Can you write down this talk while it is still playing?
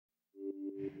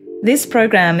This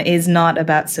program is not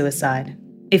about suicide.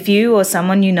 If you or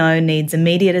someone you know needs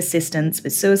immediate assistance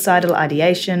with suicidal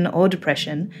ideation or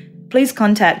depression, please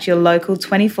contact your local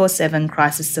 24/7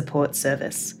 crisis support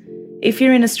service. If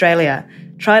you're in Australia,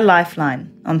 try Lifeline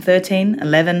on 13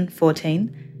 11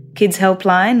 14, Kids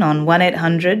Helpline on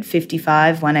 1800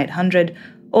 55 1800,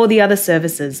 or the other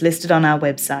services listed on our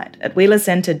website at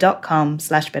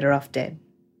wheelercentre.com/betteroffdead.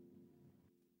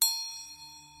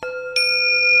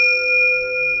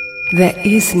 There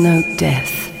is no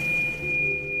death.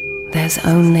 There's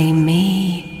only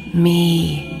me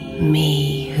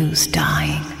who's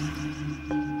dying.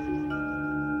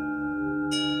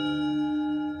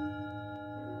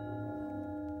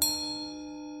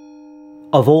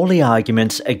 Of all the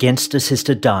arguments against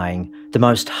assisted dying, the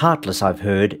most heartless I've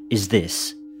heard is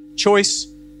this. Choice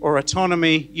or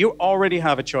autonomy, you already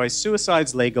have a choice.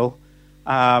 Suicide's legal.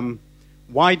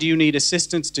 Why do you need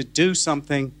assistance to do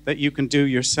something that you can do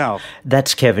yourself?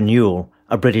 That's Kevin Newell,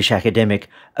 a British academic,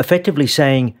 effectively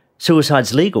saying,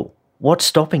 suicide's legal. What's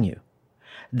stopping you?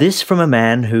 This from a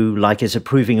man who, like his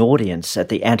approving audience at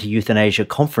the anti-euthanasia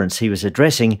conference he was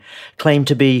addressing, claimed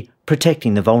to be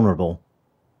protecting the vulnerable.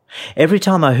 Every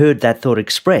time I heard that thought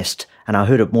expressed, and I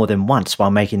heard it more than once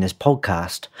while making this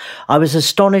podcast, I was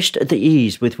astonished at the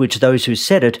ease with which those who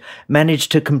said it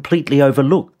managed to completely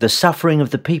overlook the suffering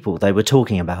of the people they were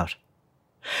talking about.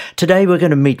 Today we're going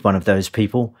to meet one of those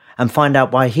people and find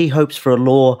out why he hopes for a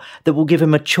law that will give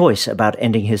him a choice about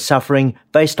ending his suffering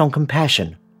based on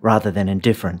compassion rather than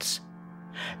indifference.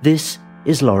 This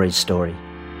is Laurie's story.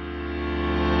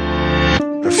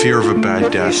 The fear of a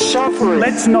bad death.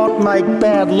 Let's not make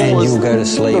bad laws. And you will go to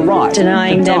sleep. The right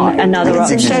denying them another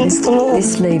option.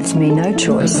 This leaves me no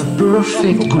choice.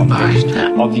 Perfect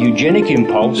combine of eugenic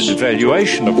impulse,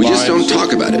 evaluation of we just don't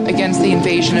talk about it. Against the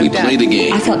invasion of death. We play the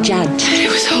game. I felt judged.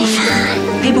 It was over.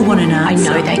 People want to know. I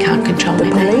know they can't control The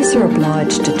police are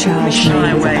obliged to charge me.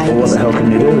 What the hell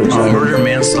can you do? murder,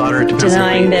 manslaughter,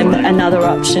 denying them another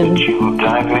option. You will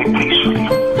die very peacefully.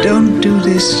 Don't do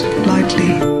this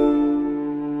lightly.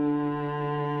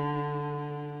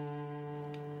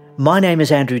 My name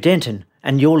is Andrew Denton,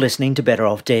 and you're listening to Better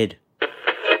Off Dead.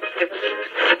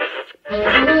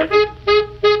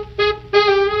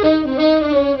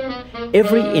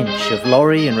 Every inch of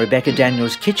Laurie and Rebecca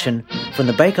Daniels' kitchen, from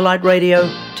the Bakelite radio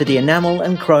to the enamel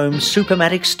and chrome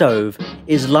Supermatic stove,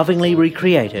 is lovingly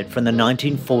recreated from the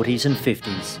 1940s and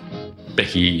 50s.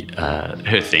 Becky,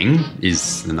 her thing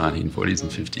is the 1940s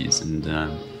and 50s, and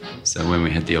so when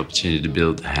we had the opportunity to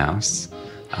build the house,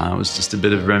 it was just a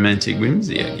bit of romantic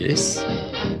whimsy, I guess.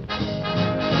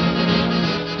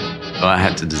 I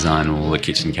had to design all the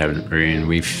kitchen cabinetry, and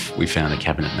we found a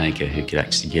cabinet maker who could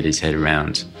actually get his head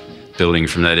around building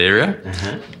from that area.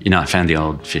 You know, I found the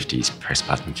old 50s press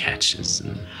button catches,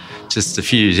 and just a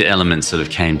few elements sort of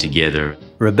came together.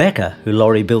 Rebecca, who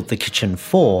Laurie built the kitchen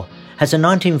for, has a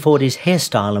 1940s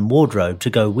hairstyle and wardrobe to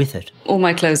go with it. All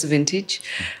my clothes are vintage.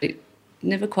 It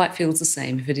never quite feels the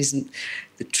same if it isn't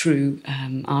the true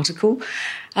article.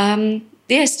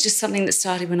 It's just something that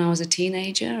started when I was a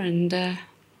teenager, and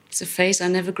it's a phase I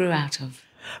never grew out of.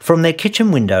 From their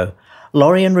kitchen window,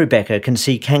 Laurie and Rebecca can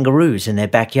see kangaroos in their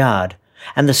backyard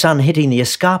and the sun hitting the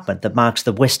escarpment that marks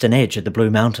the western edge of the Blue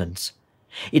Mountains.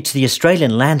 It's the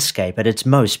Australian landscape at its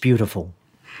most beautiful.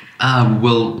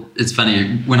 Well, it's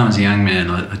funny. When I was a young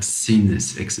man, I'd seen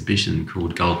this exhibition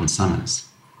called Golden Summers,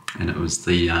 and it was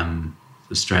the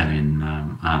Australian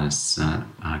artists,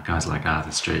 guys like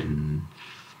Arthur Street and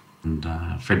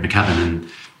Fred McCubbin, and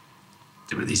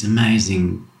there were these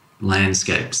amazing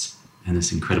landscapes and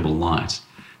this incredible light.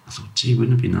 I thought, gee,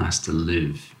 wouldn't it be nice to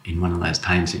live in one of those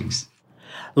paintings?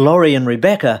 Laurie and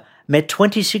Rebecca met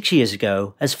 26 years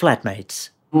ago as flatmates.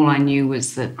 All I knew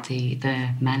was that the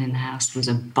man in the house was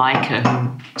a biker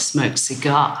who smoked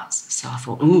cigars. So I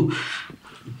thought, ooh,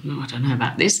 I don't know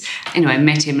about this. Anyway, I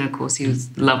met him, and of course he was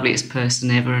the loveliest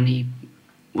person ever, and he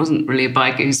wasn't really a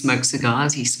biker who smoked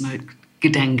cigars. He smoked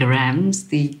Gadangarams,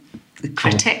 the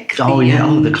Kretek.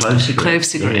 The clove cigarettes. Clove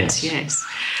cigarettes, yes.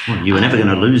 Well, you were never going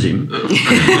to lose him.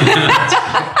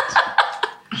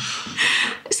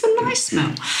 It's a nice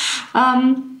smell.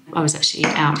 I was actually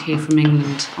out here from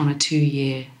England on a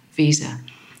 2-year visa,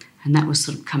 and that was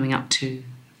sort of coming up to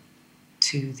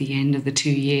the end of the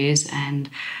 2 years, and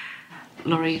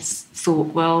Laurie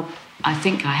thought, well, I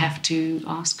think I have to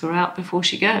ask her out before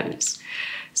she goes.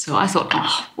 So I thought,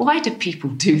 why do people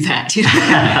do that? You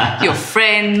know, you're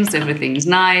friends, everything's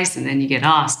nice, and then you get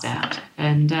asked out.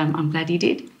 And I'm glad he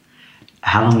did.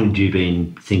 How long had you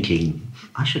been thinking,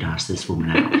 I should ask this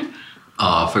woman out?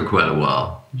 For quite a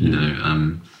while. You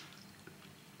know,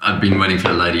 I've been waiting for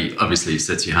a lady. Obviously,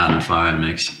 sets your heart on fire and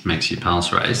makes your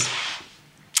pulse race.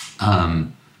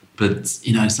 But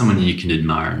you know, someone you can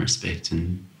admire and respect.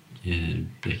 And yeah,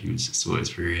 Becky was just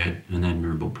always an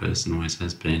admirable person. Always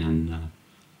has been. And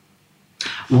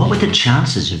what were the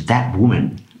chances of that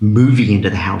woman moving into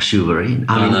the house you were in?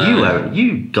 I mean,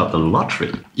 you got the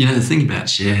lottery. You know, the thing about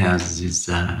share houses is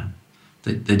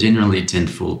they generally tend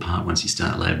to fall apart once you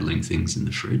start labelling things in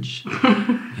the fridge.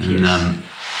 And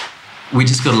we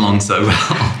just got along so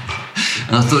well.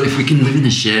 And I thought if we can live in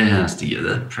a share house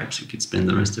together, perhaps we could spend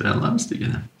the rest of our lives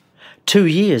together. 2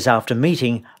 years after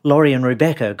meeting, Laurie and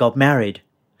Rebecca got married.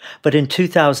 But in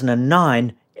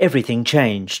 2009, everything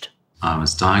changed. I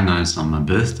was diagnosed on my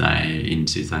birthday in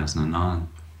 2009.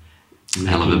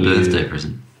 Hell of a birthday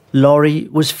present. Laurie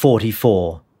was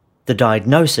 44. The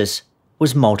diagnosis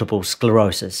was multiple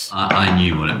sclerosis. I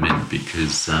knew what it meant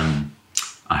because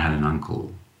I had an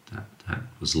uncle that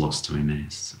was lost to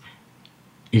MS.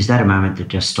 Is that a moment that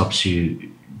just stops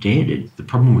you dead? The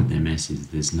problem with MS is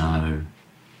there's no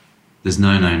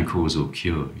known cause or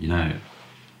cure. You know,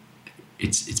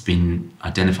 it's been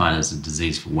identified as a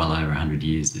disease for well over 100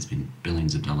 years. There's been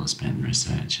billions of dollars spent in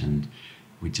research, and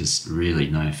we just really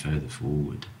know further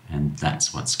forward, and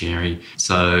that's what's scary.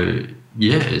 So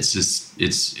yeah, it's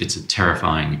a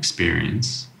terrifying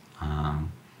experience,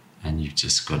 and you've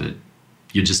just got to.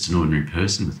 You're just an ordinary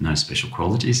person with no special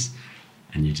qualities,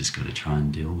 and you just got to try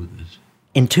and deal with it.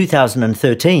 In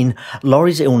 2013,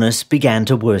 Laurie's illness began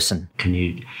to worsen. Can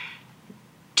you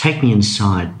take me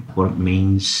inside what it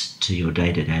means to your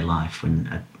day-to-day life when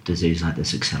a disease like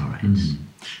this accelerates?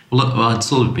 Well, I'd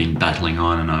sort of been battling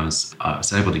on, and I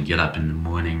was able to get up in the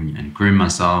morning and groom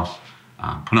myself,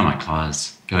 put on my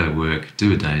clothes, go to work,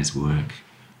 do a day's work,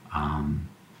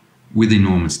 with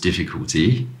enormous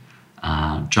difficulty,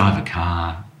 drive a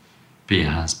car, be a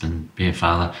husband, be a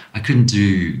father. I couldn't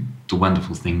do the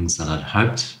wonderful things that I'd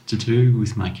hoped to do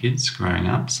with my kids growing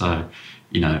up. So,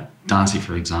 you know, Darcy,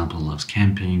 for example, loves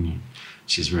camping.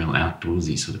 She's a real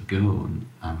outdoorsy sort of girl, and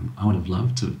I would have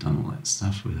loved to have done all that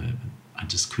stuff with her, but I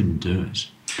just couldn't do it.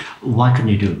 Why couldn't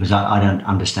you do it? Because I don't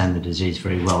understand the disease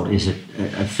very well. Is it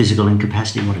a physical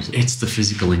incapacity? What is it? It's the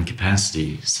physical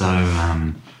incapacity. So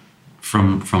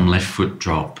from left foot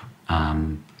drop,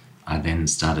 I then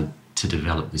started to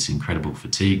develop this incredible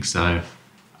fatigue. So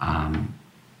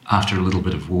after a little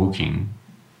bit of walking,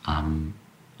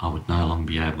 I would no longer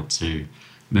be able to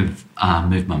move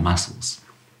my muscles.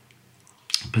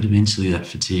 But eventually that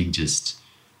fatigue just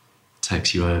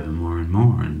takes you over more and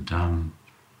more. And,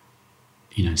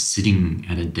 you know, sitting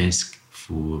at a desk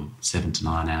for 7 to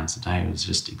 9 hours a day was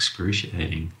just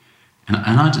excruciating. And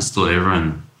I just thought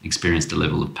everyone experienced a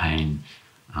level of pain,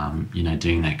 you know,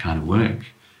 doing that kind of work.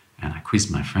 And I quizzed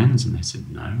my friends, and they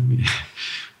said, no,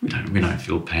 we don't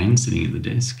feel pain sitting at the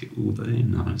desk all day.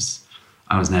 And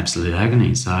I was in absolute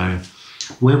agony. So,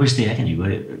 where was the agony?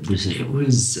 Where was it? It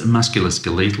was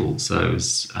musculoskeletal. So it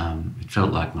was. It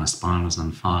felt like my spine was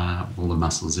on fire. All the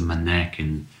muscles in my neck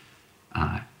and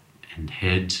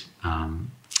head,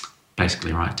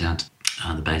 basically right down to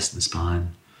the base of the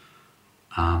spine.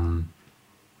 And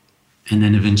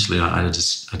then eventually, I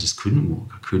just couldn't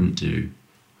walk. I couldn't do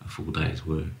a full day's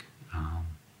work.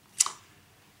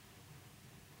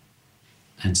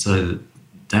 And so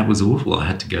that was awful. I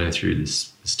had to go through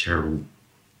this terrible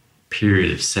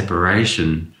period of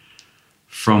separation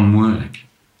from work.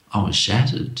 I was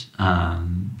shattered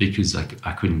because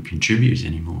I couldn't contribute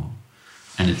anymore.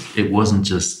 And it wasn't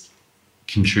just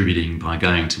contributing by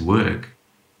going to work.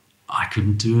 I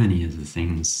couldn't do any of the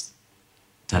things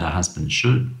that a husband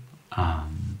should.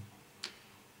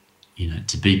 You know,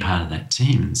 to be part of that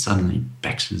team, and suddenly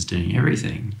Bex was doing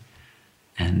everything.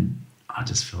 And I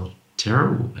just felt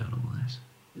terrible about all that.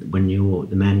 When you're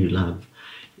the man you love,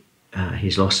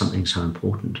 he's lost something so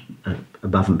important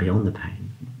above and beyond the pain.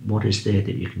 What is there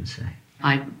that you can say?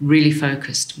 I really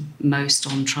focused most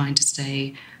on trying to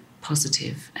stay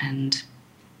positive and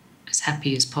as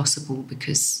happy as possible,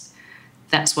 because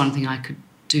that's one thing I could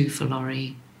do for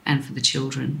Laurie and for the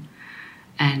children,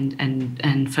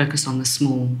 and focus on the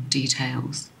small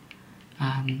details,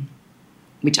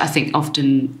 which I think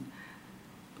often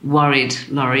worried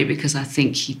Laurie, because I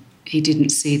think he didn't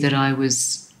see that I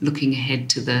was looking ahead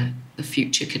to the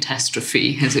future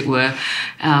catastrophe, as it were.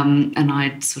 And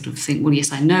I'd sort of think, well,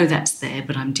 yes, I know that's there,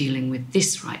 but I'm dealing with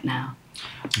this right now.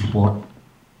 What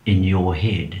in your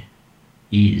head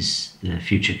is the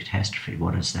future catastrophe?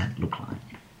 What does that look like?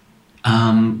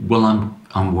 Well,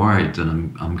 I'm worried that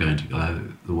I'm going to go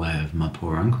the way of my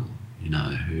poor uncle, you know,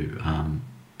 who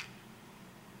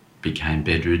became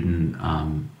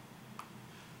bedridden,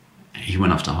 he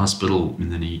went off to hospital,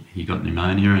 and then he got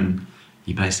pneumonia, and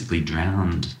he basically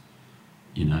drowned,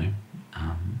 you know,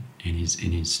 in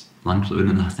his lung fluid.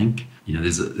 And I think, you know,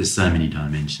 there's so many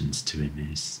dimensions to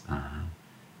MS,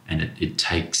 and it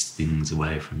takes things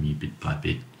away from you bit by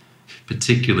bit.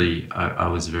 Particularly, I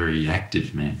was a very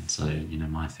active man, so, you know,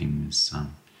 my thing was,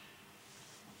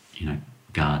 you know,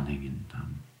 gardening and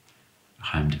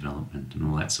home development and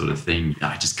all that sort of thing.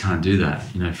 I just can't do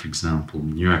that. You know, for example,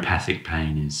 neuropathic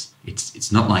pain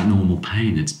it's not like normal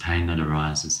pain. It's pain that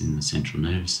arises in the central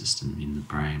nervous system, in the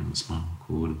brain or the spinal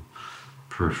cord or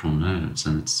peripheral nerves,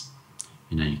 and it's,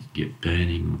 you know, you can get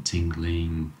burning or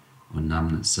tingling or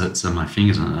numbness. So my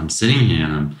fingers, I'm sitting here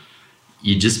and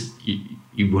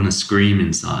you want to scream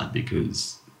inside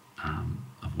because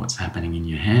of what's happening in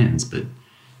your hands, but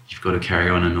you've got to carry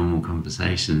on a normal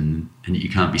conversation, and you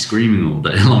can't be screaming all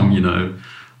day long, you know.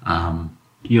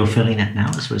 You're feeling that now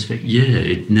as we're speaking? Yeah,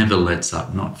 it never lets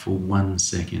up, not for 1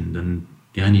 second, and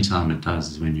the only time it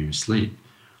does is when you're asleep.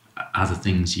 Other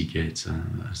things you get,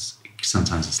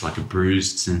 sometimes it's like a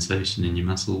bruised sensation in your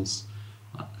muscles,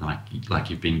 like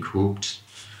you've been corked,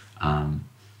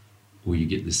 or you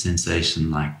get the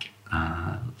sensation like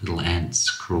little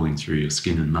ants crawling through your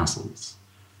skin and muscles.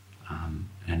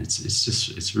 And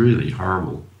it's really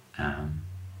horrible, and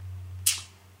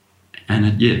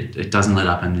it doesn't let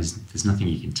up, and there's nothing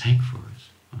you can take for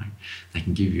it. Like, they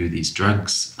can give you these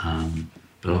drugs,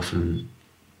 but often,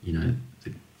 you know,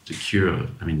 the cure.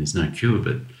 I mean, there's no cure,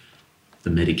 but the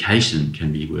medication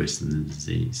can be worse than the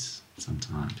disease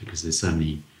sometimes because there's so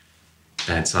many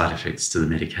bad side effects to the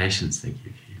medications they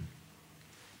give you.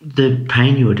 The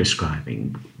pain you were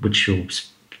describing, which you're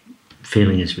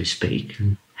feeling as we speak.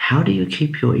 How do you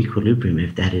keep your equilibrium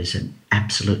if that is an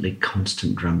absolutely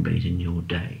constant drumbeat in your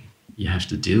day? You have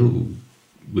to deal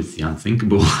with the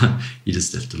unthinkable. You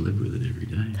just have to live with it every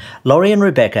day. Laurie and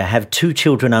Rebecca have 2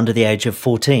 children under the age of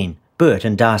 14, Bert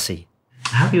and Darcy.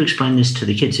 How do you explain this to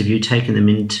the kids? Have you taken them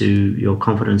into your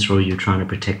confidence, or are you trying to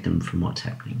protect them from what's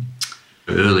happening?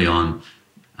 Early on,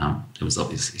 there was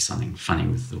obviously something funny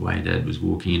with the way Dad was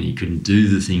walking, and he couldn't do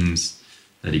the things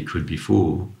that he could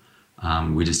before.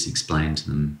 We just explained to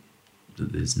them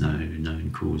that there's no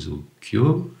known causal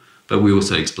cure. But we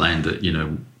also explained that, you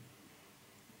know,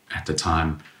 at the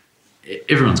time,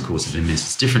 everyone's course of MS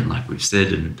is different, like we've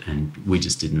said, and we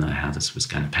just didn't know how this was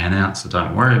going to pan out, so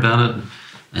don't worry about it.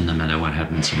 And no matter what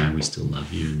happens, you know, we still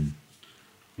love you. And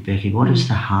Becky, what is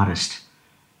the hardest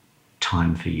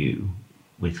time for you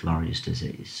with Laurie's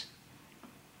disease?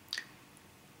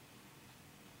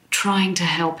 Trying to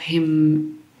help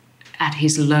him at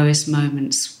his lowest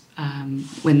moments,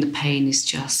 when the pain is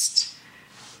just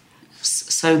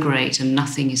so great and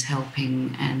nothing is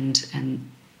helping, and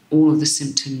all of the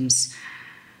symptoms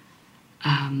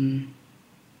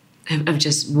have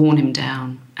just worn him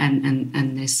down,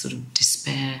 and there's sort of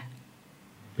despair.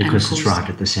 Because it's right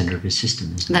at the centre of his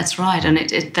system, isn't it? That's right, and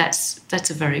that's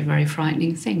a very, very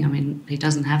frightening thing. I mean, he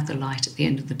doesn't have the light at the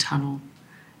end of the tunnel,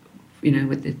 you know,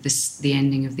 with the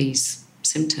ending of these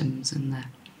symptoms and the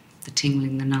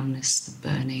tingling, the numbness, the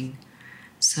burning.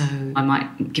 So I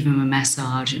might give him a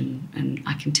massage, and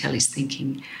I can tell he's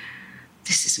thinking,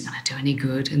 this isn't going to do any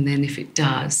good. And then if it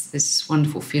does, there's this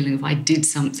wonderful feeling of I did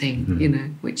something, you know,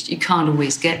 which you can't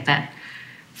always get that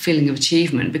feeling of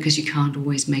achievement because you can't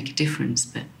always make a difference,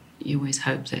 but you always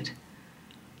hope that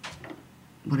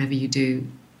whatever you do,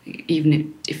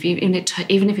 even if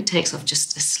it takes off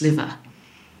just a sliver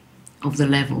of the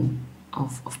level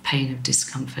of pain, of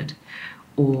discomfort,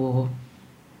 or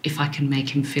if I can make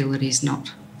him feel that he's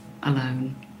not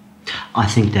alone. I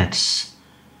think that's,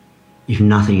 if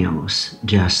nothing else,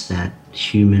 just that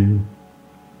human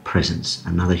presence,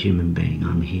 another human being.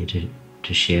 I'm here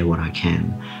to share what I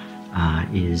can.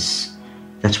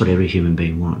 That's what every human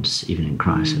being wants, even in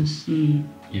crisis. You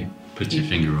put your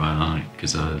finger right on it,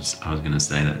 because I was going to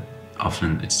say that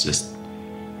often it's just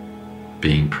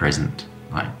being present.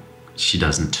 Like, she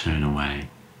doesn't turn away.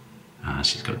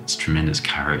 She's got this tremendous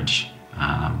courage,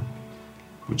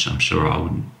 which I'm sure I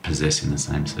wouldn't possess in the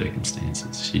same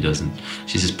circumstances. She doesn't.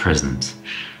 She's just present.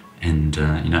 And,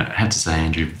 you know, I have to say,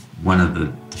 Andrew, one of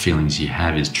the feelings you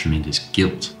have is tremendous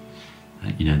guilt.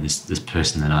 You know, this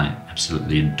person that I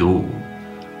absolutely adore,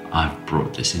 I've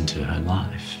brought this into her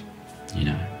life, you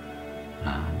know.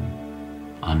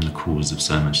 I'm the cause of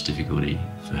so much difficulty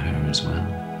for her as well.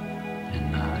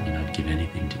 And, you know, I'd give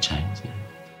anything to change that.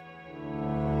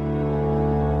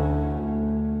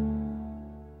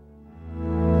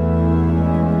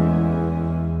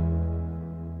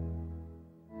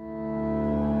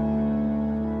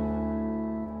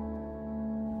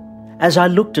 As I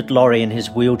looked at Laurie in his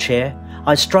wheelchair,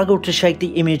 I struggled to shake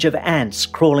the image of ants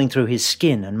crawling through his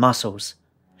skin and muscles.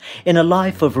 In a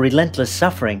life of relentless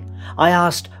suffering, I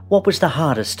asked what was the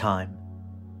hardest time.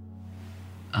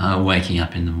 Waking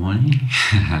up in the morning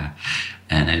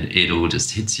and it all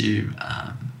just hits you.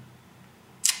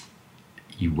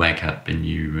 You wake up and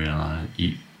you realise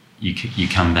you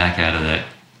come back out of that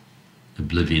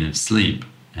oblivion of sleep,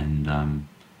 and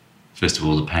first of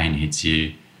all the pain hits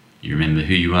you. You remember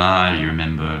who you are, you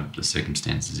remember the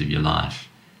circumstances of your life,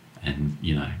 and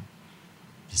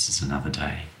this is another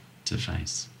day to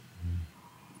face.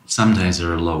 Some days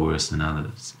are a lot worse than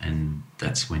others, and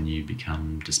that's when you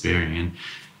become despairing, and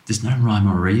there's no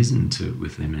rhyme or reason to it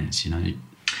with MS,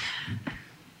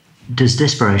 Does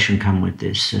desperation come with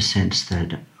this, a sense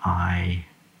that I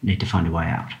need to find a way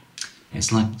out?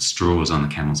 It's like straws on the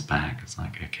camel's back. It's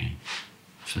like, okay,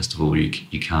 first of all,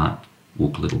 you can't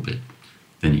walk a little bit.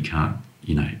 Then you can't,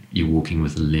 you're walking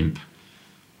with a limp.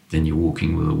 Then you're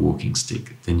walking with a walking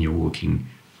stick. Then you're walking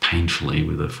painfully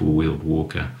with a four-wheeled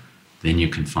walker. Then you're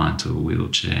confined to a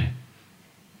wheelchair.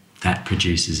 That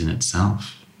produces in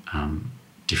itself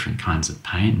different kinds of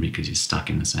pain because you're stuck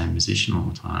in the same position all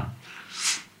the time.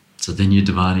 So then you're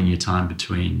dividing your time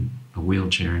between a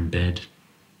wheelchair and bed.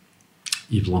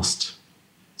 You've lost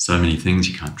so many things.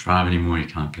 You can't drive anymore. You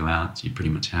can't go out. You're pretty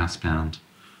much housebound.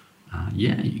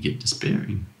 You get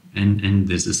despairing. And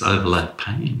there's this overlay of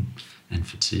pain and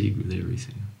fatigue with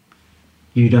everything.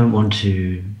 You don't want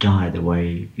to die the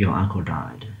way your uncle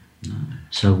died. No.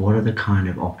 So what are the kind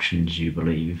of options you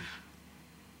believe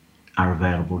are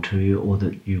available to you, or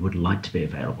that you would like to be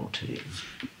available to you?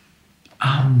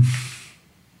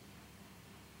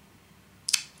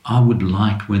 I would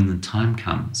like, when the time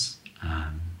comes,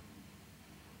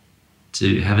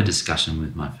 to have a discussion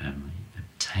with my family,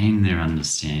 obtain their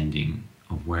understanding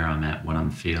of where I'm at, what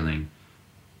I'm feeling,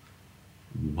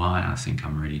 why I think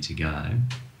I'm ready to go,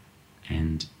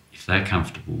 and if they're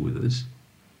comfortable with it,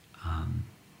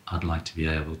 I'd like to be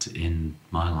able to end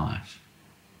my life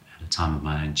at a time of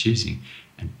my own choosing,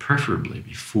 and preferably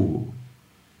before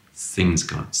things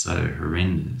got so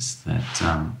horrendous that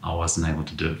I wasn't able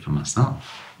to do it for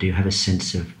myself. Do you have a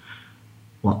sense of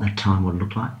what that time would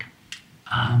look like?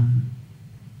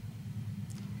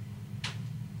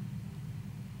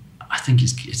 I think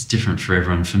it's different for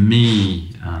everyone. For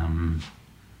me,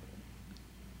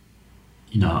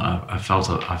 I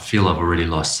feel I've already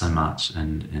lost so much,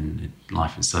 and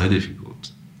life is so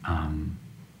difficult.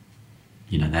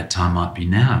 That time might be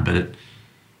now, but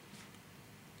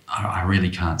I really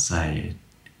can't say.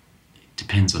 It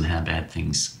depends on how bad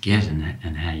things get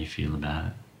and how you feel about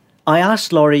it. I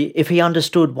asked Laurie if he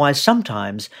understood why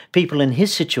sometimes people in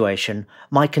his situation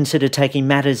might consider taking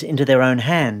matters into their own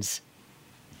hands.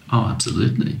 Oh,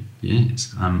 absolutely,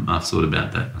 yes. I've thought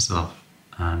about that myself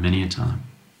many a time,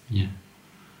 yeah.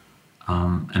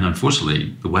 And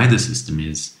unfortunately, the way the system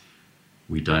is,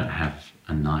 we don't have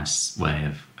a nice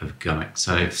way of going.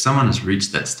 So if someone has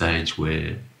reached that stage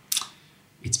where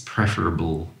it's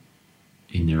preferable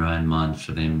in their own mind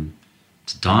for them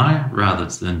to die rather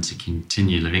than to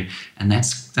continue living, and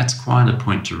that's quite a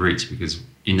point to reach, because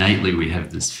innately we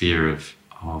have this fear of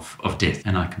death,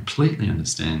 and I completely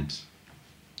understand,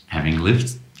 having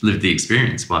lived the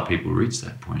experience, why people reach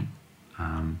that point,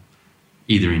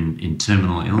 either in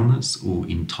terminal illness or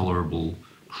intolerable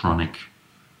chronic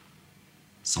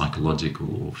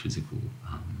psychological or physical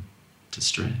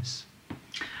distress.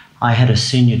 I had a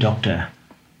senior doctor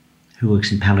who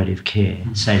works in palliative care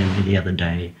say to me the other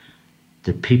day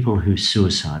that people who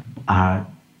suicide are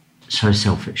so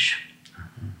selfish.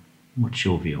 What's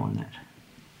your view on that?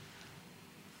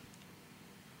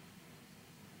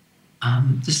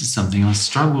 This is something I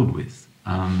struggled with.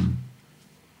 Are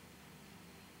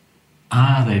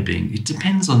they being... It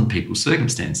depends on people's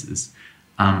circumstances.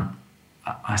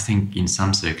 I think in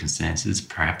some circumstances,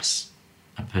 perhaps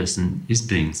a person is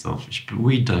being selfish, but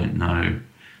we don't know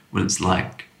what it's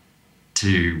like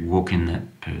to walk in those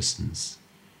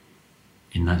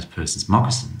person's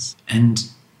moccasins.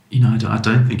 And, I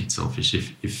don't think it's selfish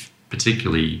if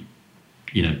particularly,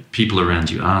 people around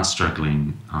you are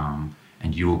struggling,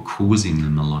 and you're causing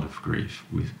them a lot of grief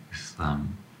with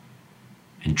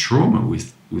and trauma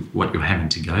with what you're having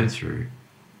to go through.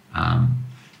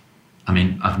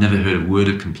 I've never heard a word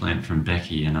of complaint from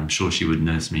Becky, and I'm sure she would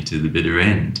nurse me to the bitter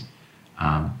end.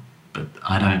 But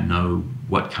I don't know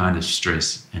what kind of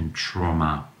stress and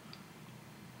trauma,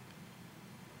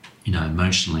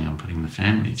 emotionally I'm putting the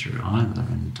family through either.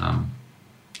 And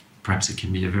perhaps it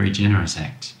can be a very generous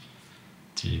act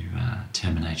to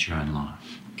terminate your own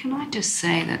life. Can I just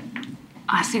say that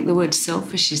I think the word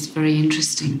selfish is very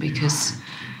interesting, because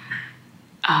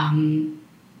I'm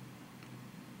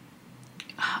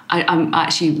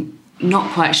actually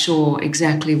not quite sure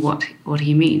exactly what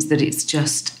he means, that it's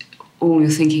just all you're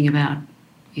thinking about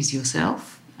is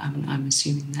yourself. I'm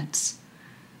assuming that's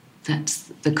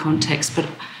the context. But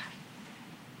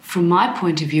from my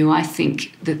point of view, I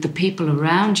think that the people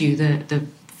around you, the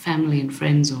family and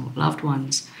friends or loved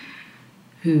ones,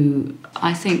 who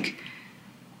I think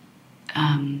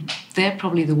they're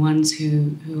probably the ones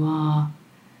who are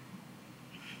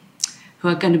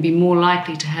going to be more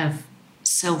likely to have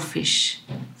selfish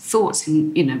thoughts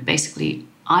and, basically,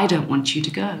 I don't want you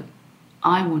to go.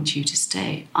 I want you to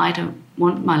stay. I don't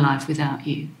want my life without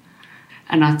you.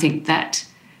 And I think that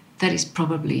is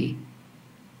probably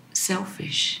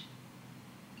selfish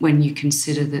when you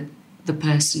consider that the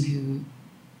person who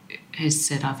has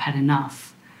said, I've had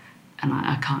enough and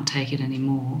I can't take it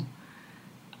anymore,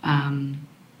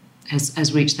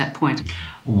 has reached that point.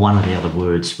 One of the other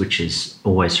words which is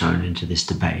always thrown into this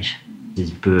debate is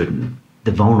burden.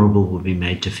 The vulnerable will be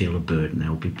made to feel a burden. They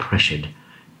will be pressured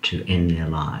to end their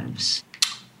lives.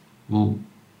 Well,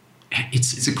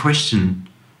 it's a question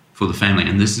for the family,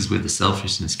 and this is where the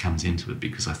selfishness comes into it,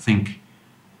 because I think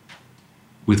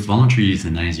with voluntary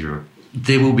euthanasia,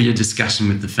 there will be a discussion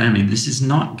with the family. This is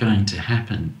not going to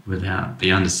happen without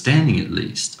the understanding, at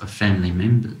least, of family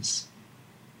members.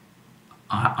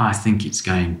 I think it's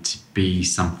going to be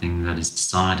something that is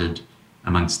decided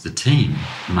amongst the team,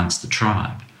 amongst the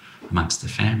tribe, amongst the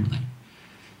family.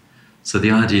 So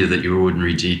the idea that your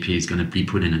ordinary GP is going to be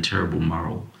put in a terrible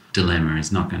moral dilemma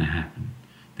is not going to happen.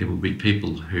 There will be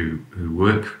people who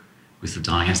work with the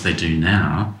dying, as they do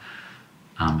now,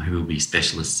 who will be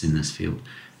specialists in this field,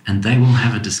 and they will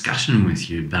have a discussion with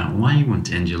you about why you want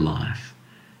to end your life.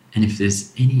 And if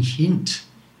there's any hint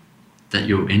that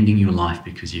you're ending your life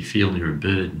because you feel you're a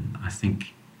burden, I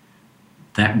think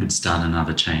that would start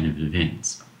another chain of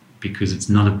events, because it's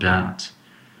not about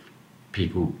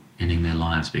people ending their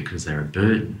lives because they're a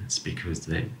burden. It's because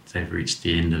they've reached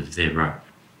the end of their rope.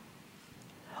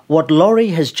 What Laurie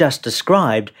has just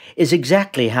described is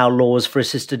exactly how laws for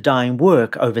assisted dying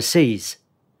work overseas.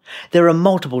 There are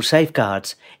multiple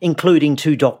safeguards, including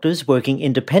 2 doctors working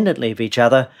independently of each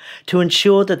other to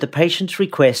ensure that the patient's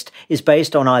request is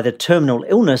based on either terminal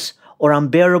illness or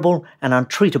unbearable and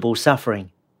untreatable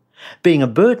suffering. Being a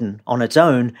burden on its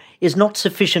own is not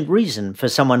sufficient reason for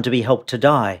someone to be helped to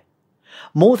die.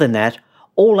 More than that,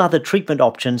 all other treatment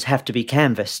options have to be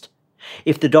canvassed.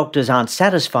 If the doctors aren't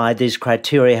satisfied these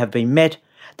criteria have been met,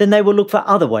 then they will look for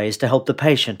other ways to help the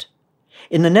patient.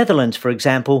 In the Netherlands, for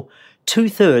example,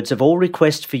 2/3 of all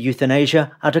requests for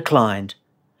euthanasia are declined.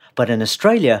 But in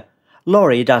Australia,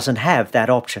 Laurie doesn't have that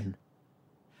option.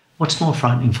 What's more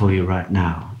frightening for you right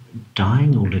now,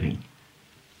 dying or living?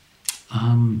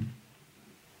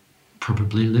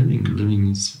 Probably living. Living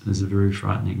is a very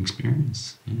frightening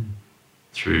experience. Yeah.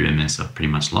 Through MS, I've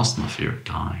pretty much lost my fear of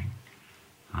dying.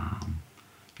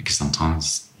 Because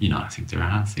sometimes, I think there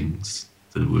are things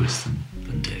that are worse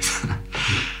than death.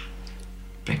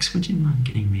 Bex, would you mind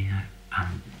getting me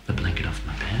the blanket off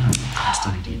my bed? I'm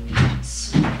starting to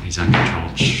get these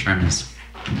uncontrolled tremors.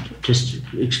 Just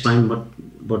explain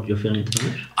what you're feeling at the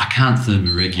moment. I can't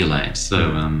thermoregulate,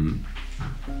 so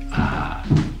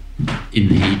in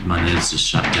the heat my nerves just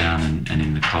shut down, and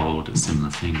in the cold a similar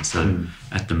thing. So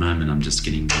at the moment I'm just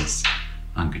getting these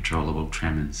uncontrollable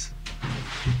tremors.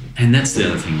 And that's the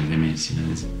other thing with MS,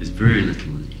 there's very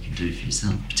little that you can do for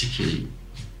yourself, particularly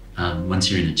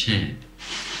once you're in a chair.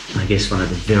 I guess one of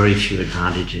the very few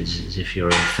advantages is if you're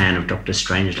a fan of Dr.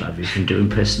 Strangelove, you can do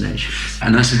impersonations.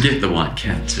 And I should get the white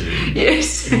cat too.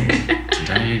 Yes.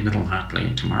 Today, little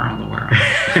Hartley, tomorrow the world.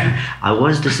 I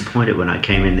was disappointed when I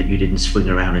came in that you didn't swing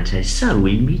around and say, so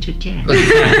we meet again.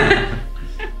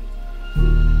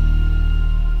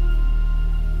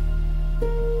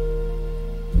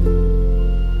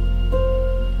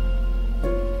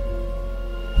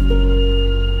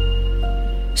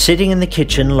 Sitting in the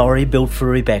kitchen Laurie built for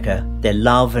Rebecca, their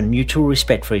love and mutual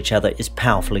respect for each other is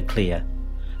powerfully clear.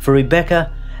 For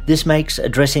Rebecca, this makes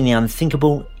addressing the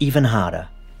unthinkable even harder.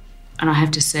 And I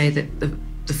have to say that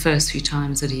the first few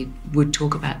times that he would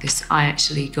talk about this, I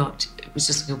actually it was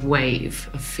just like a wave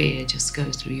of fear just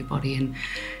goes through your body,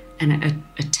 and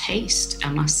a taste,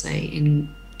 I must say,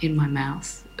 in my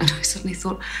mouth. And I suddenly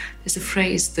thought, there's a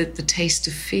phrase, that the taste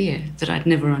of fear, that I'd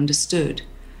never understood.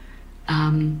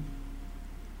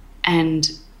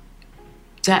 And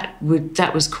that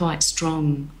was quite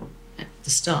strong at the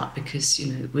start, because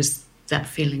it was that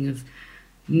feeling of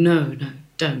no,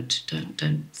 don't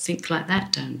think like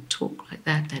that, don't talk like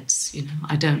that. That's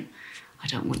I don't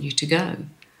want you to go.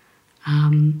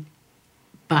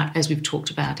 But as we've talked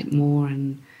about it more,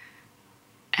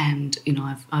 and you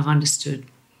know, I've understood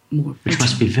more. Which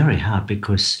must be very hard,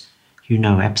 because you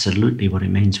know absolutely what he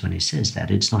means when he says that.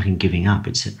 It's not in giving up,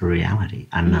 it's a reality,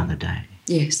 another day.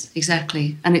 Yes,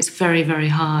 exactly. And it's very, very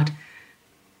hard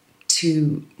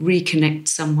to reconnect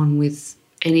someone with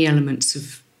any elements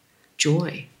of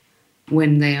joy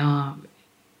when they are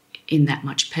in that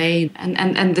much pain.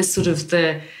 And the sort of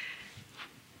the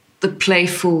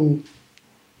playful,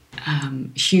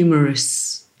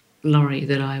 humorous Laurie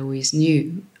that I always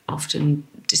knew often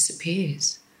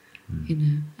disappears, you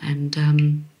know. And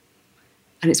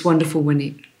it's wonderful when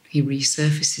he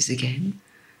resurfaces again.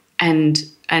 And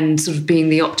sort of being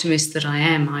the optimist that I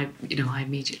am, I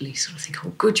immediately sort of think,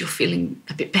 oh, good, you're feeling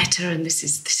a bit better, and this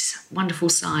is a wonderful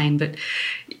sign. But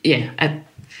yeah,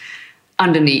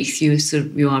 underneath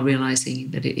you are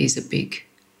realising that it is a big,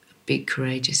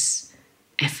 courageous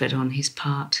effort on his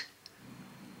part.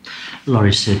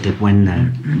 Laurie said that when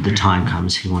the time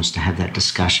comes, he wants to have that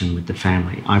discussion with the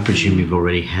family. I presume you've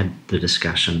already had the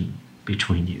discussion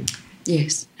between you.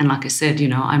 Yes, and like I said, you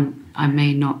know, I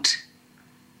may not.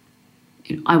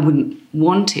 I wouldn't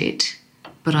want it,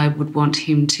 but I would want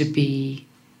him to be.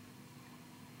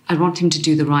 I'd want him to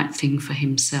do the right thing for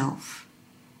himself,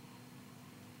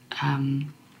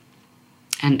 and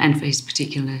for his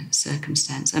particular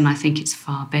circumstance. And I think it's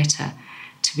far better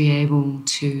to be able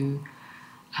to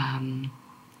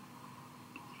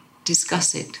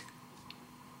discuss it,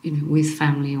 you know, with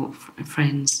family or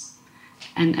friends,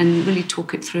 and really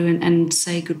talk it through and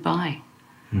say goodbye.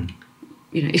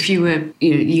 You know, if you were,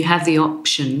 you know, you have the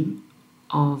option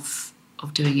of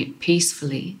doing it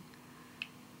peacefully,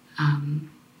 and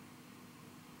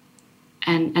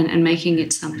making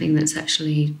it something that's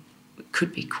actually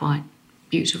could be quite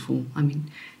beautiful. I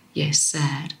mean, yes,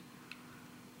 sad,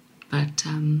 but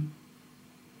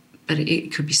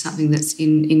it could be something that's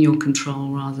in your control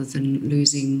rather than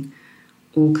losing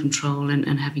all control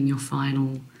and having your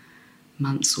final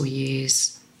months or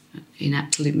years in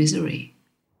absolute misery.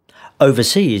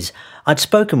 Overseas, I'd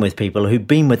spoken with people who'd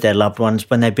been with their loved ones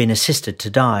when they'd been assisted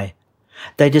to die.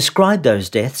 They described those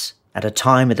deaths, at a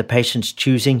time of the patient's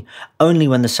choosing, only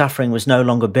when the suffering was no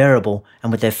longer bearable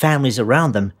and with their families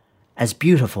around them, as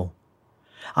beautiful.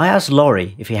 I asked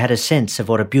Laurie if he had a sense of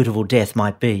what a beautiful death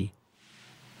might be.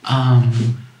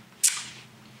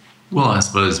 Well, I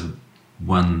suppose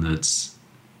one that's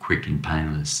quick and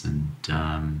painless and,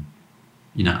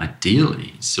 you know,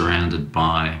 ideally surrounded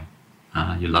by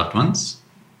your loved ones,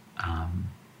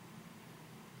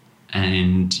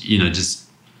 and, you know, just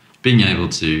being able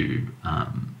to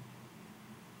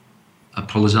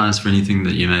apologise for anything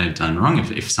that you may have done wrong.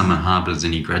 If someone harbours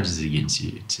any grudges against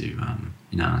you, to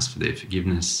you know, ask for their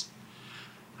forgiveness,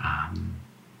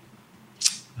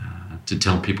 to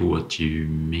tell people what you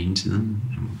mean to them,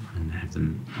 and have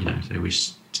them, you know, if they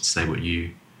wish to say what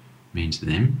you mean to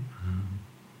them.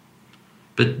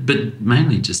 But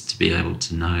mainly just to be able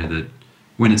to know that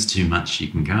when it's too much, you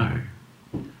can go.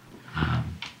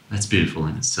 That's beautiful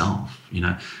in itself, you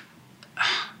know.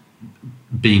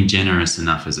 Being generous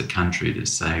enough as a country to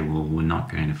say, well, we're not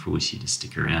going to force you to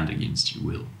stick around against your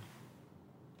will.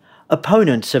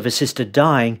 Opponents of assisted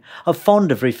dying are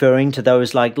fond of referring to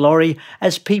those like Laurie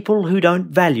as people who don't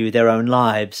value their own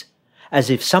lives, as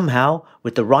if somehow,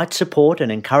 with the right support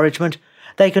and encouragement,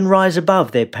 they can rise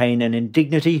above their pain and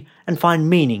indignity and find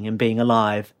meaning in being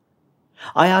alive.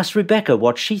 I asked Rebecca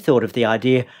what she thought of the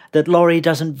idea that Laurie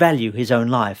doesn't value his own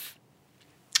life.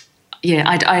 Yeah,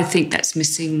 I think that's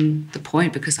missing the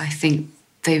point, because I think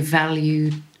they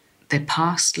value their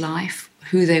past life,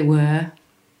 who they were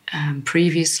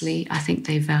previously. I think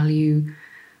they value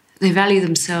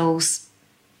themselves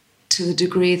to the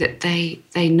degree that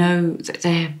they know that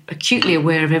they're acutely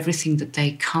aware of everything that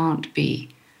they can't be.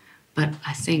 But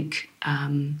I think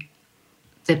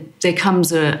there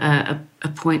comes a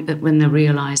point that when the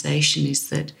realisation is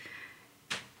that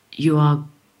you are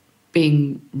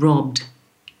being robbed,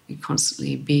 you're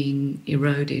constantly being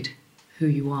eroded, who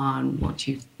you are and what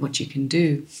you can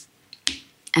do.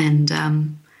 And I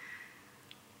don't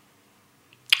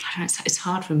know, it's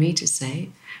hard for me to say.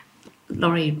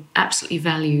 Laurie absolutely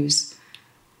values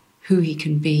who he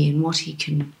can be and what he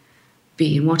can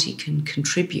be and what he can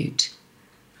contribute.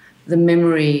 The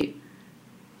memory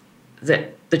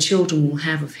that the children will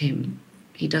have of him,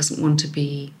 he doesn't want to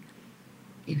be,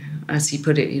 you know, as he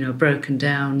put it, you know, broken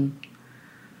down,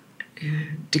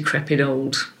 decrepit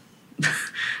old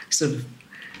sort of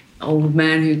old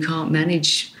man who can't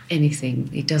manage anything.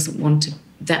 He doesn't want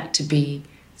that to be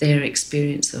their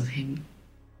experience of him.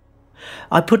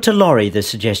 I put to Laurie the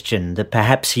suggestion that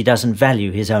perhaps he doesn't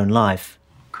value his own life.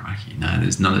 crikey, no,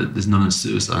 there's not a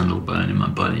suicidal bone in my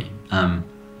body. I'm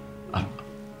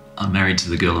married to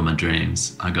the girl of my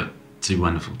dreams. I got 2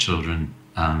 wonderful children.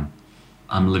 I'm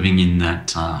living in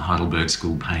that Heidelberg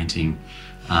school painting,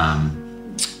 a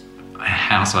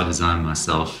house I designed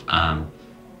myself.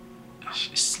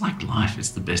 It's like life. It's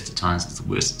the best of times, it's the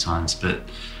worst of times, but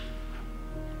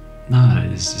no,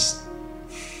 it's just...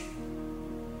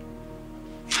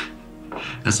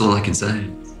 That's all I can say.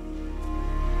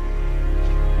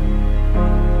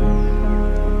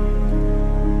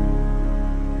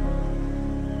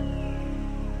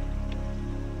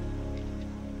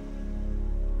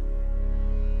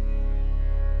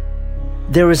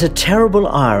 There is a terrible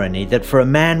irony that for a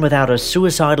man without a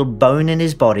suicidal bone in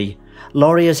his body,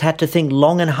 Laurie has had to think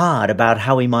long and hard about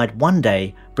how he might one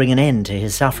day bring an end to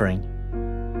his suffering.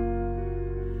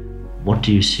 What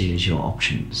do you see as your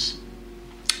options?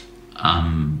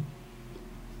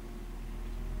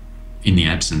 In the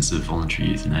absence of voluntary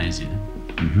euthanasia.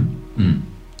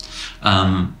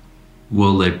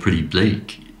 Well, they're pretty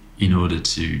bleak. In order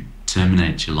to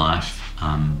terminate your life,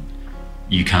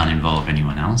 you can't involve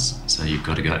anyone else, so you've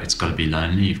got to go. It's got to be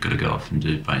lonely. You've got to go off and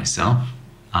do it by yourself,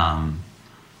 and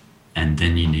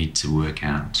then you need to work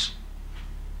out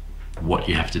what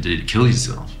you have to do to kill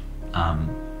yourself.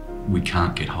 We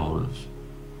can't get hold of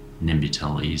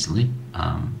Nembutal easily.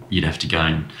 You'd have to go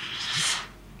and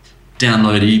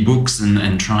download ebooks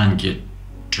and try and get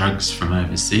drugs from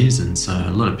overseas, and so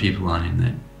a lot of people aren't in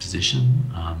that position.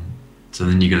 So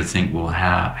then you've got to think, well,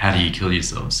 how do you kill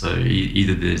yourself? So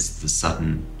either there's the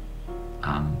sudden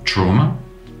trauma,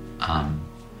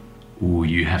 or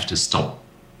you have to stop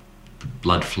the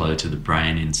blood flow to the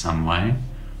brain in some way,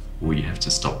 or you have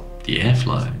to stop the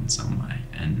airflow in some way.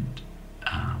 And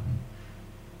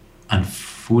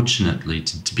unfortunately,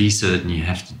 to be certain, you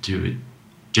have to do it,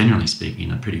 generally speaking,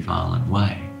 in a pretty violent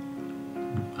way.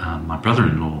 My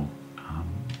brother-in-law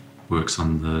works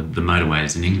on the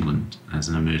motorways in England as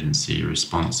an emergency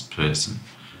response person,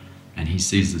 and he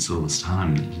sees this all the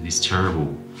time, these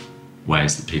terrible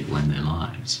ways that people end their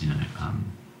lives.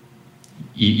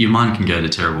 Your mind can go to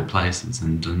terrible places,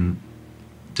 and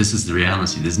this is the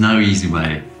reality. There's no easy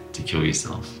way to kill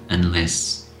yourself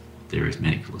unless there is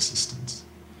medical assistance.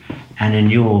 And in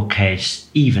your case,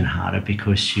 even harder,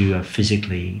 because you are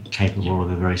physically capable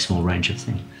of a very small range of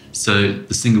things. So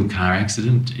the single car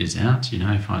accident is out.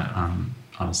 If I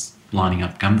was lining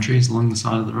up gum trees along the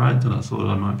side of the road that I thought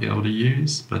I might be able to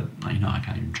use, but I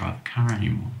can't even drive a car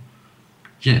anymore.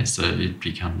 Yeah, so it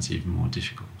becomes even more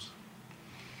difficult.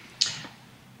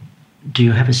 Do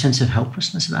you have a sense of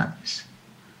helplessness about this?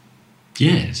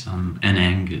 Yes, and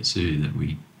anger too, that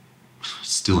we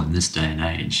still in this day and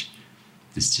age,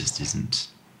 this just isn't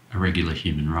a regular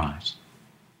human right.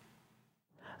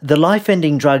 The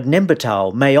life-ending drug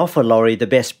Nembutal may offer Laurie the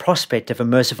best prospect of a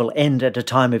merciful end at a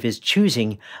time of his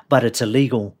choosing, but it's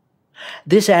illegal.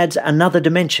 This adds another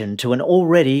dimension to an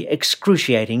already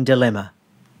excruciating dilemma.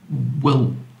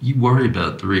 Well, you worry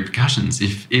about the repercussions.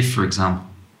 If for example,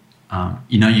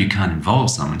 you can't involve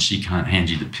someone, she can't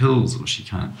hand you the pills, or she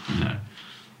can't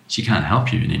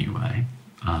help you in any way.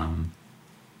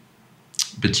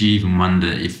 But you even wonder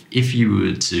if you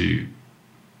were to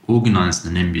organise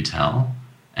the Nembutal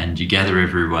and you gather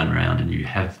everyone around and you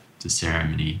have the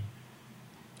ceremony,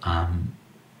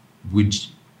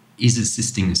 is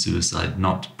assisting suicide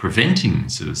not preventing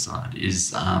suicide?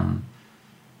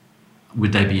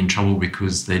 Would they be in trouble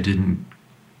because they didn't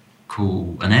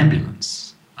call an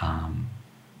ambulance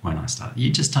when I started? You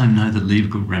just don't know the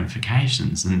legal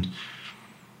ramifications. And,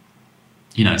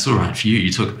 it's all right for you.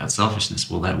 You talk about selfishness.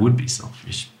 Well, that would be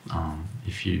selfish.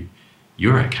 If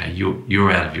you're okay,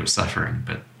 you're out of your suffering,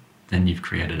 but then you've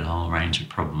created a whole range of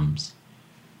problems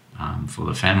for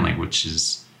the family, which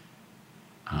is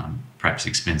perhaps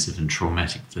expensive and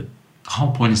traumatic. That the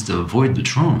whole point is to avoid the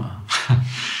trauma.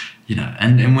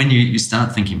 And when you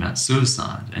start thinking about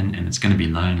suicide and it's going to be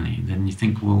lonely, then you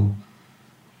think, well,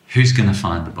 who's going to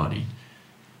find the body?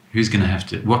 Who's going to have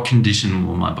to, what condition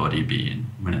will my body be in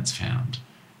when it's found?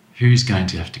 Who's going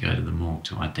to have to go to the morgue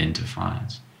to identify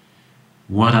it?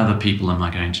 What other people am I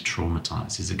going to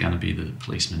traumatise? Is it going to be the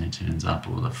policeman who turns up,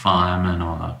 or the fireman,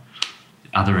 or the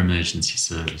other emergency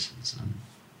services? And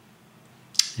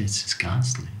it's just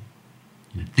ghastly.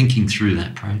 Thinking through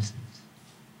that process.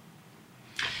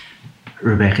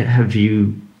 Rebecca, have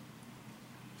you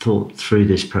thought through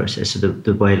this process,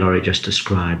 the way Laurie just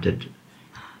described it?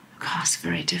 God, it's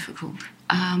very difficult.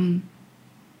 I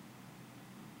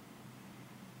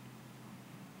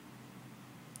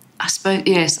suppose,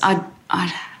 yes, I'd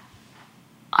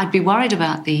be worried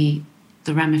about the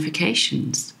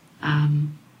ramifications.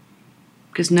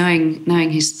 Because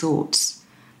knowing his thoughts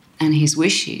and his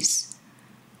wishes,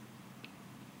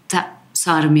 that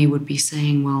side of me would be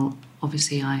saying, well,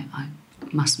 obviously I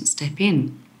mustn't step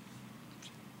in.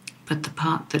 But the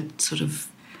part that sort of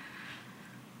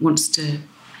wants to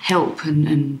help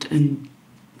and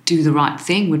do the right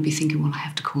thing would be thinking, well, I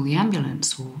have to call the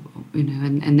ambulance, or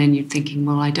and then you're thinking,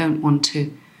 well, I don't want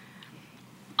to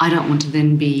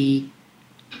then be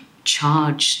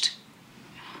charged,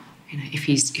 if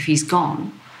he's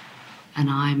gone, and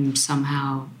I'm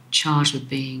somehow charged with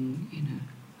being,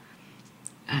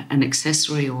 an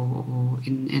accessory or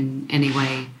in any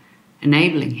way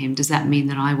enabling him. Does that mean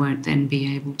that I won't then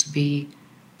be able to be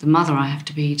the mother I have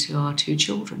to be to our 2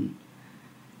 children?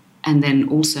 And then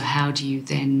also, how do you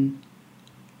then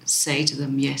say to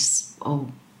them, yes,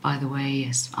 oh, by the way,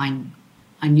 yes,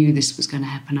 I knew this was going to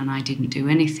happen and I didn't do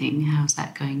anything. How's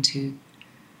that going to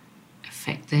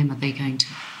affect them? Are they going to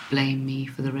blame me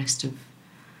for the rest of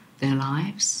their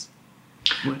lives?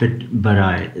 But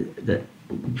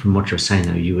from what you're saying,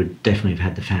 though, you would definitely have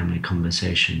had the family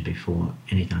conversation before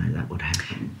anything like that would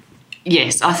happen.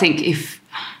 Yes, I think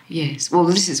well,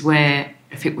 this is where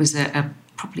if it was a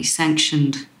properly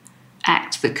sanctioned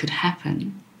act that could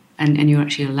happen and you're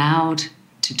actually allowed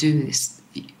to do this,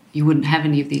 you wouldn't have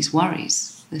any of these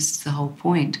worries. This is the whole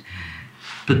point.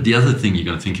 But the other thing you've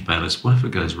got to think about is, what if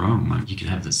it goes wrong? Like, you could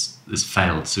have this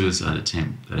failed suicide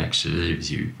attempt that actually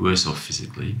leaves you worse off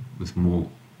physically with more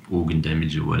organ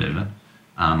damage or whatever,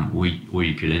 or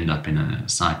you could end up in a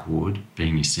psych ward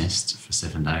being assessed for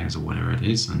 7 days or whatever it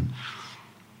is,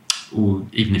 or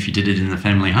even if you did it in the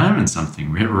family home and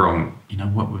something went wrong,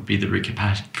 what would be the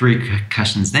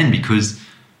repercussions then? Because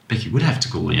Becky would have to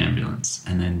call the ambulance,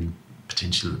 and then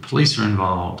potentially the police are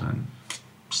involved, and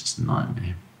it's just a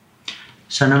nightmare.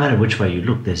 So no matter which way you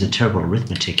look, there's a terrible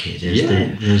arithmetic here.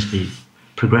 There's the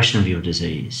progression of your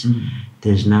disease.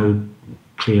 There's no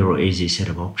clear or easy set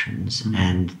of options,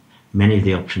 and many of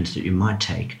the options that you might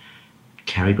take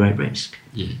carry great risk.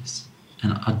 Yes,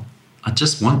 and I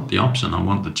just want the option. I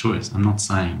want the choice. I'm not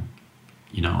saying,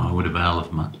 I would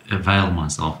avail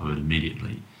myself of it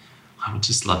immediately. I would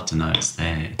just love to know it's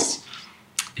there.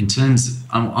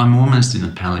 I'm almost in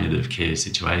a palliative care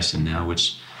situation now,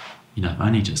 which, I've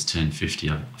only just turned 50.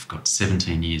 I've got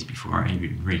 17 years before I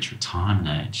even reach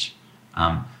retirement age.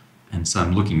 And so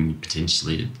I'm looking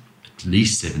potentially at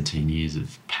least 17 years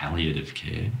of palliative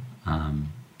care,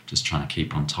 just trying to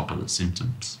keep on top of the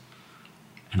symptoms.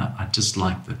 And I'd just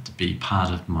like that to be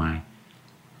part of my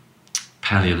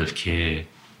palliative care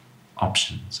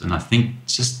options. And I think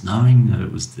just knowing that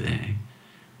it was there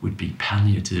would be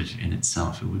palliative in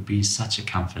itself. It would be such a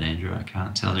comfort, Andrew. I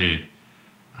can't tell you.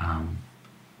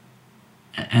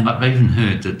 And I've even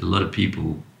heard that a lot of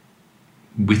people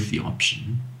with the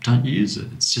option don't use it.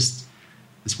 It's just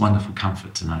this wonderful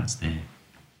comfort to know it's there.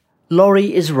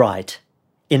 Laurie is right.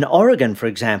 In Oregon, for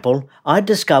example, I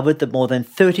discovered that more than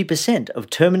 30% of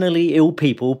terminally ill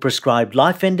people prescribed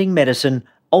life-ending medicine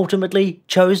ultimately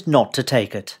chose not to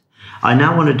take it. I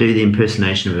now want to do the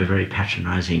impersonation of a very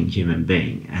patronising human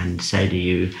being and say to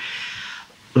you,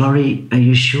 Laurie, are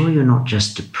you sure you're not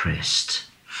just depressed?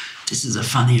 This is a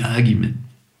funny argument,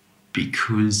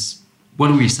 because what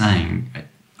are we saying?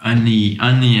 Only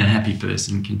a happy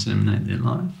person can terminate their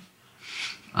life?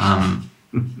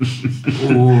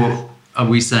 Or are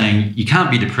we saying you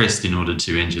can't be depressed in order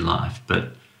to end your life,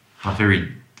 but by very,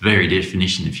 very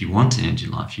definition, if you want to end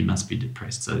your life, you must be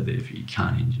depressed, so therefore you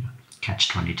can't end your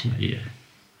Catch-22. Yeah.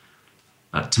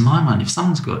 But to my mind, if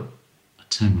someone's got a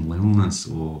terminal illness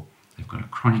or they've got a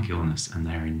chronic illness and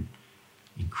they're in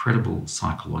incredible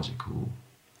psychological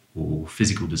or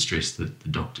physical distress that the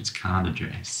doctors can't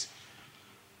address,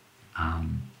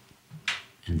 and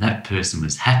that person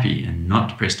was happy and not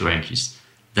depressed or anxious,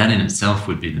 that in itself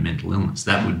would be the mental illness.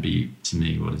 That would be, to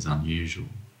me, what is unusual.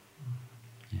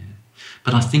 Yeah.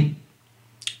 But I think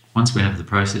once we have the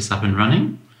process up and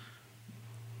running,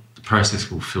 the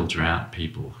process will filter out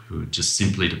people who are just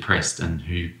simply depressed and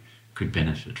who could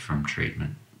benefit from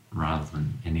treatment rather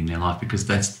than ending their life, because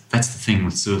that's the thing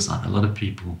with suicide. A lot of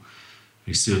people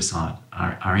who suicide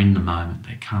are in the moment.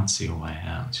 They can't see a way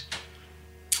out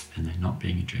and they're not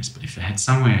being addressed. But if they had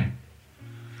somewhere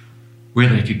where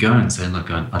they could go and say,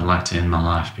 look, I'd like to end my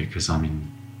life because I'm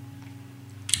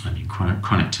in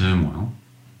chronic turmoil,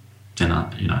 then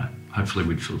hopefully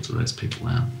we'd filter those people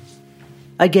out.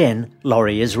 Again,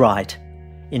 Laurie is right.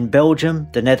 In Belgium,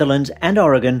 the Netherlands and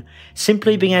Oregon,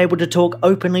 simply being able to talk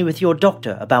openly with your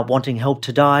doctor about wanting help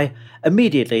to die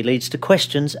immediately leads to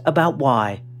questions about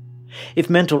why. If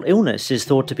mental illness is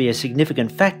thought to be a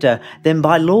significant factor, then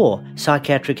by law,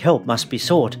 psychiatric help must be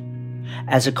sought.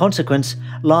 As a consequence,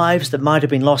 lives that might have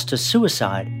been lost to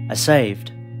suicide are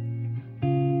saved.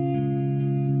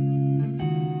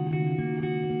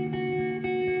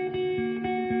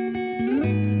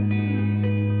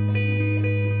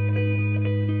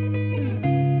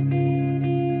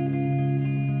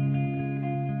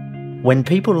 When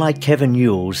people like Kevin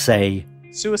Newell say,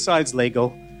 "Suicide's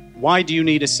legal. Why do you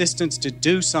need assistance to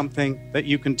do something that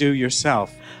you can do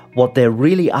yourself?" what they're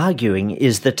really arguing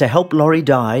is that to help Laurie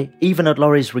die, even at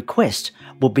Laurie's request,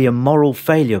 would be a moral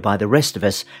failure by the rest of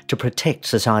us to protect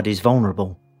society's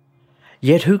vulnerable.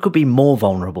 Yet who could be more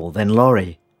vulnerable than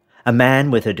Laurie? A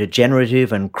man with a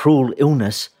degenerative and cruel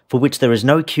illness for which there is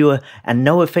no cure and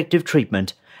no effective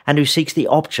treatment, and who seeks the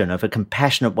option of a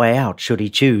compassionate way out should he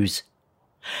choose.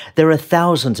 There are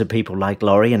thousands of people like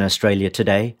Laurie in Australia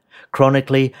today,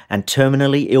 chronically and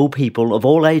terminally ill people of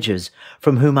all ages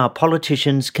from whom our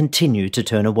politicians continue to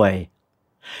turn away.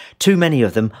 Too many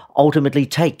of them ultimately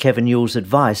take Kevin Newell's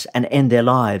advice and end their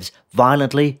lives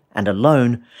violently and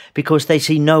alone because they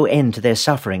see no end to their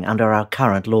suffering under our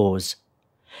current laws.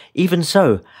 Even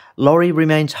so, Laurie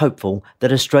remains hopeful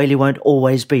that Australia won't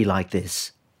always be like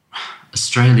this.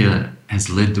 Australia has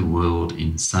led the world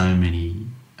in so many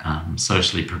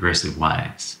socially progressive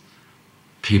ways.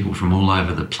 People from all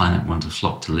over the planet want to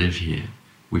flock to live here.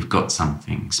 We've got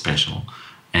something special.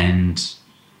 And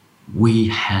we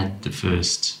had the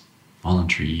first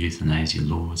voluntary euthanasia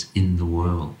laws in the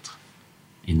world,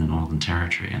 in the Northern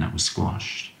Territory, and it was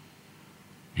squashed.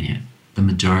 And yet the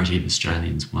majority of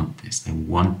Australians want this. They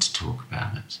want to talk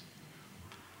about it.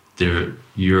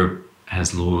 Europe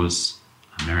has laws,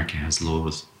 America has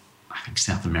laws, I think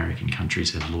South American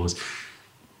countries have laws.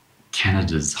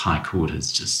 Canada's High Court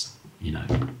has just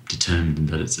determined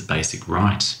that it's a basic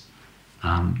right.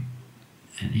 And,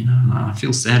 I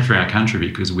feel sad for our country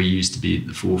because we used to be at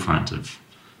the forefront of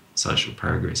social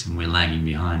progress and we're lagging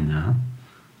behind now.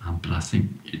 But I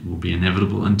think it will be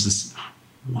inevitable, and just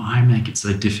why make it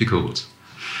so difficult?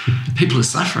 People are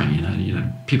suffering,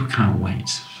 people can't wait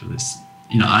for this.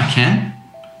 I can,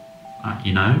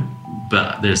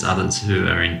 but there's others who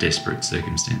are in desperate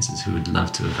circumstances who would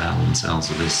love to avail themselves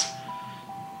of this,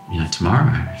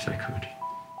 tomorrow if they could.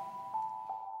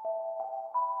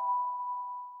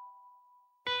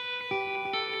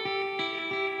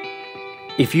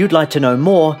 If you'd like to know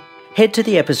more, head to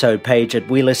the episode page at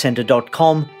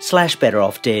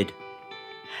wheelercentre.com/betteroffdead.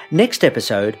 Next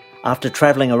episode, after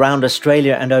travelling around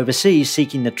Australia and overseas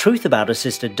seeking the truth about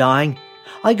assisted dying,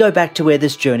 I go back to where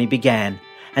this journey began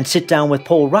and sit down with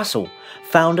Paul Russell,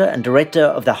 founder and director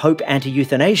of the Hope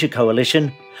Anti-Euthanasia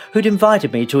Coalition, who'd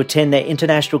invited me to attend their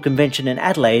international convention in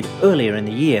Adelaide earlier in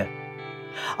the year.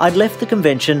 I'd left the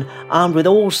convention armed with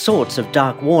all sorts of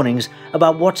dark warnings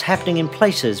about what's happening in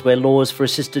places where laws for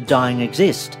assisted dying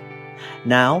exist.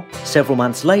 Now, several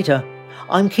months later,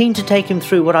 I'm keen to take him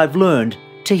through what I've learned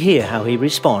to hear how he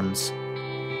responds.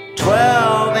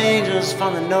 12 angels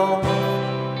from the north,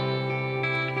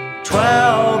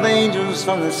 12 angels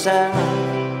from the south,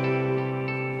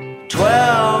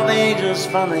 12 angels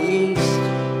from the east,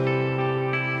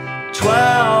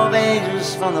 12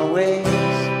 angels from the west.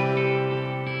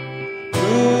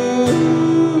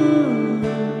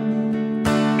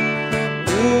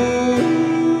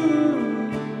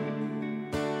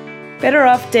 Better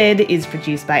Off Dead is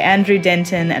produced by Andrew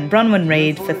Denton and Bronwyn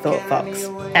Reid for ThoughtFox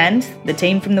and the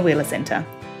team from the Wheeler Centre.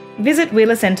 Visit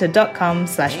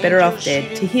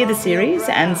wheelercentre.com/betteroffdead to hear the series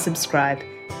and subscribe,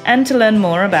 and to learn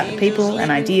more about the people and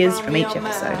ideas from each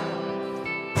episode.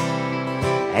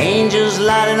 Angels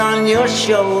lighting on your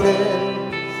shoulders,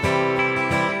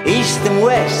 east and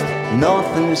west,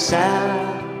 north and south.